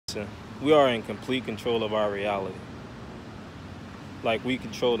We are in complete control of our reality. Like, we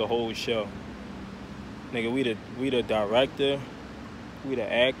control the whole show. Nigga, we the director, we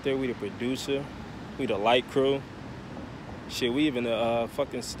the actor, we the producer, we the light crew. Shit, we even the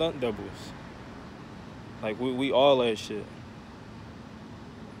fucking stunt doubles. Like, we all that shit.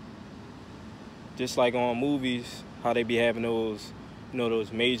 Just like on movies, how they be having those,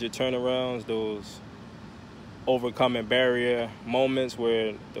 those major turnarounds, those overcoming barrier moments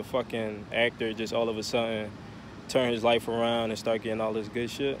where the fucking actor just all of a sudden turn his life around and start getting all this good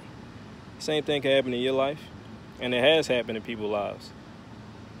shit. Same thing can happen in your life, and it has happened in people's lives.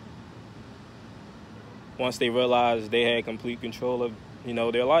 Once they realize they had complete control of,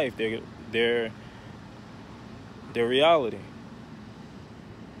 their life, their reality.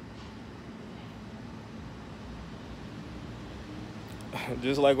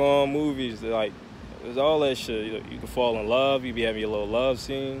 Just like on movies, like, there's all that shit. You can fall in love. You be having your little love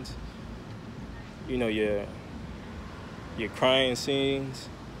scenes. Your crying scenes.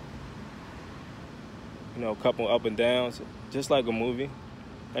 A couple up and downs. Just like a movie.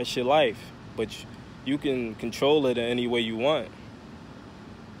 That's your life. But you can control it in any way you want.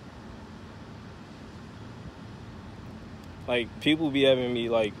 Like, people be having me,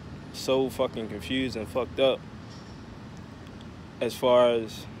 like, so fucking confused and fucked up as far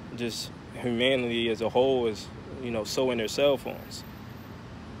as just humanity as a whole is, so in their cell phones.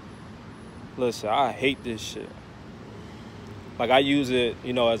 Listen, I hate this shit. Like, I use it,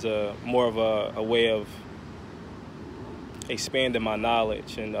 as a more of a way of expanding my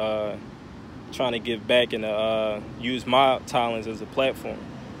knowledge and trying to give back and use my talents as a platform.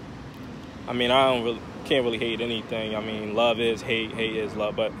 I mean, can't really hate anything. I mean, love is hate, hate is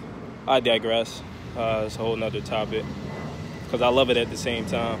love, but I digress. It's a whole nother topic because I love it at the same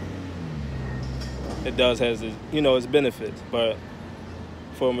time. It does has its benefits, but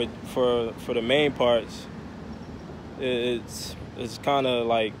for the main parts, it's kind of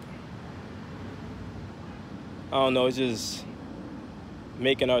like, I don't know, it's just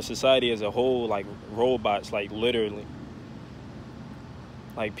making our society as a whole like robots, like literally.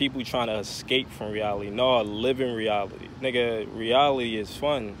 Like, people trying to escape from reality. No, I live in reality. Nigga, reality is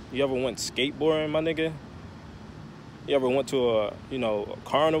fun. You ever went skateboarding, my nigga? You ever went to a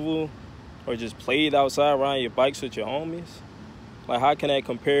carnival? Or just played outside riding your bikes with your homies? Like, how can that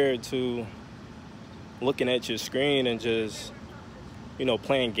compare to looking at your screen and just,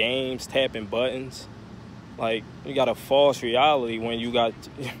 playing games, tapping buttons? Like, you got a false reality when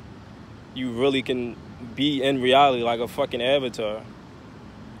you really can be in reality like a fucking avatar.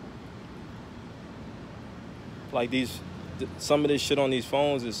 Like, some of this shit on these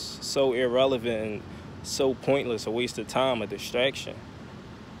phones is so irrelevant and so pointless, a waste of time, a distraction.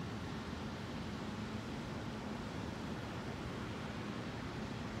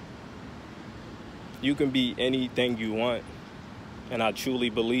 You can be anything you want, and I truly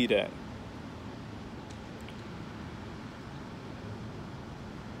believe that.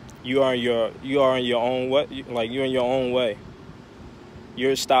 You are in your own way. Like, you're in your own way.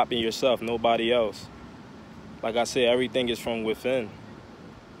 You're stopping yourself, nobody else. Like I said, everything is from within.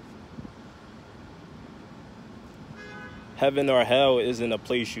 Heaven or hell isn't a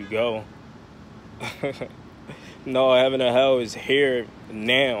place you go. No, heaven or hell is here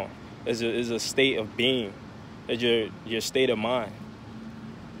now. Is a state of being. It's your state of mind.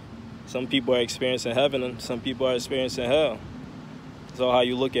 Some people are experiencing heaven and some people are experiencing hell. It's all how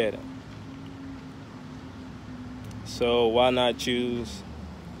you look at it. So why not choose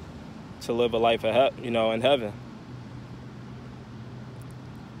to live a life of in heaven?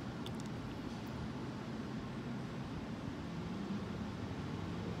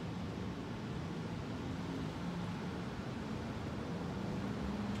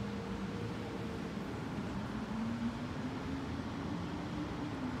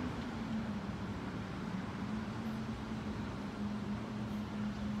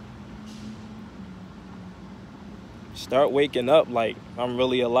 Start waking up like I'm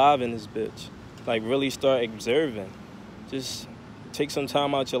really alive in this bitch. Like, really start observing. Just take some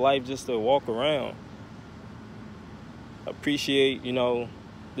time out your life just to walk around. Appreciate,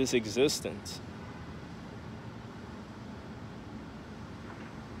 this existence.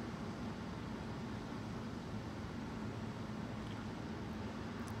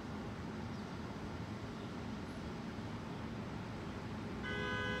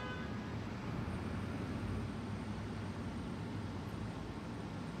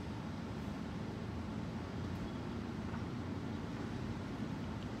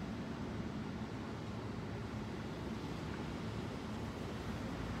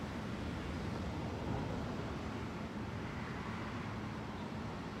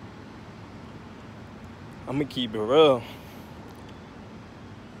 I'm gonna keep it real.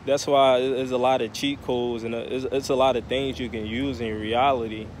 That's why there's a lot of cheat codes and it's a lot of things you can use in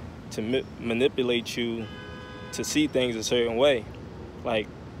reality to manipulate you to see things a certain way. Like,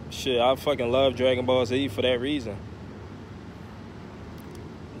 shit, I fucking love Dragon Ball Z for that reason.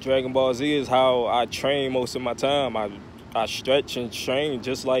 Dragon Ball Z is how I train most of my time. I stretch and train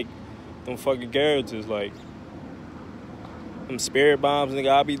just like them fucking characters. Like, them spirit bombs, nigga,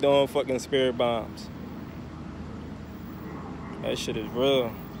 I be doing fucking spirit bombs. That shit is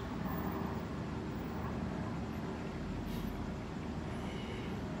real.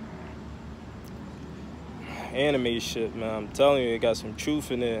 Anime shit, man. I'm telling you, it got some truth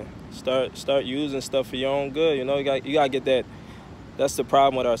in there. Start using stuff for your own good. You know, you gotta get that. That's the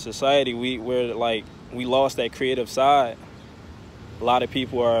problem with our society. We lost that creative side. A lot of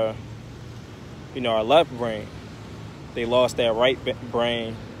people are, our left brain. They lost that right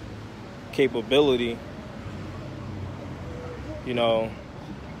brain capability.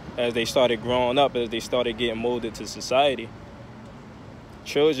 As they started growing up, as they started getting molded to society.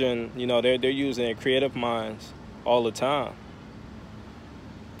 Children, they're using their creative minds all the time.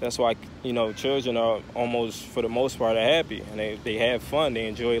 That's why, children are almost, for the most part, are happy. And they have fun. They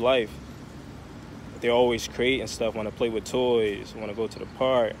enjoy life. They're always creating stuff, want to play with toys, want to go to the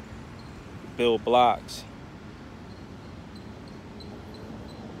park, build blocks.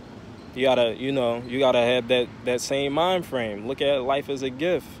 You gotta have that same mind frame. Look at life as a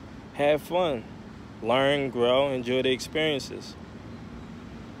gift. Have fun. Learn, grow, enjoy the experiences.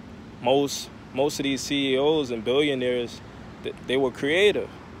 Most of these CEOs and billionaires, they were creative.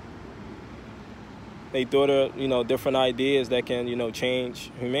 They thought of, different ideas that can,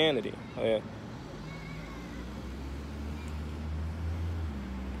 change humanity. You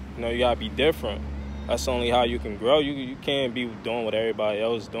gotta be different. That's only how you can grow. You can't be doing what everybody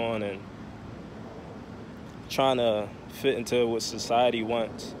else is doing and trying to fit into what society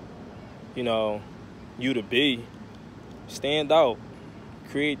wants, you to be. Stand out.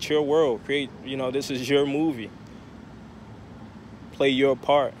 Create your world. This is your movie. Play your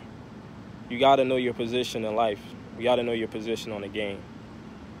part. You got to know your position in life. You got to know your position on the game.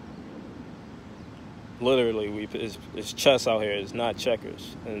 Literally, it's chess out here. It's not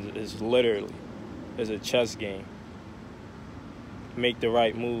checkers. It's a chess game. Make the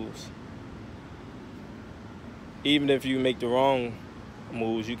right moves. Even if you make the wrong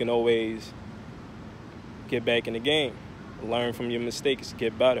moves, you can always get back in the game. Learn from your mistakes,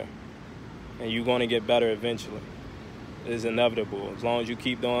 get better. And you're going to get better eventually. It's inevitable. As long as you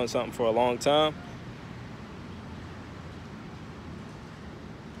keep doing something for a long time,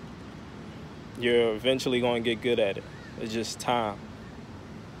 you're eventually going to get good at it. It's just time.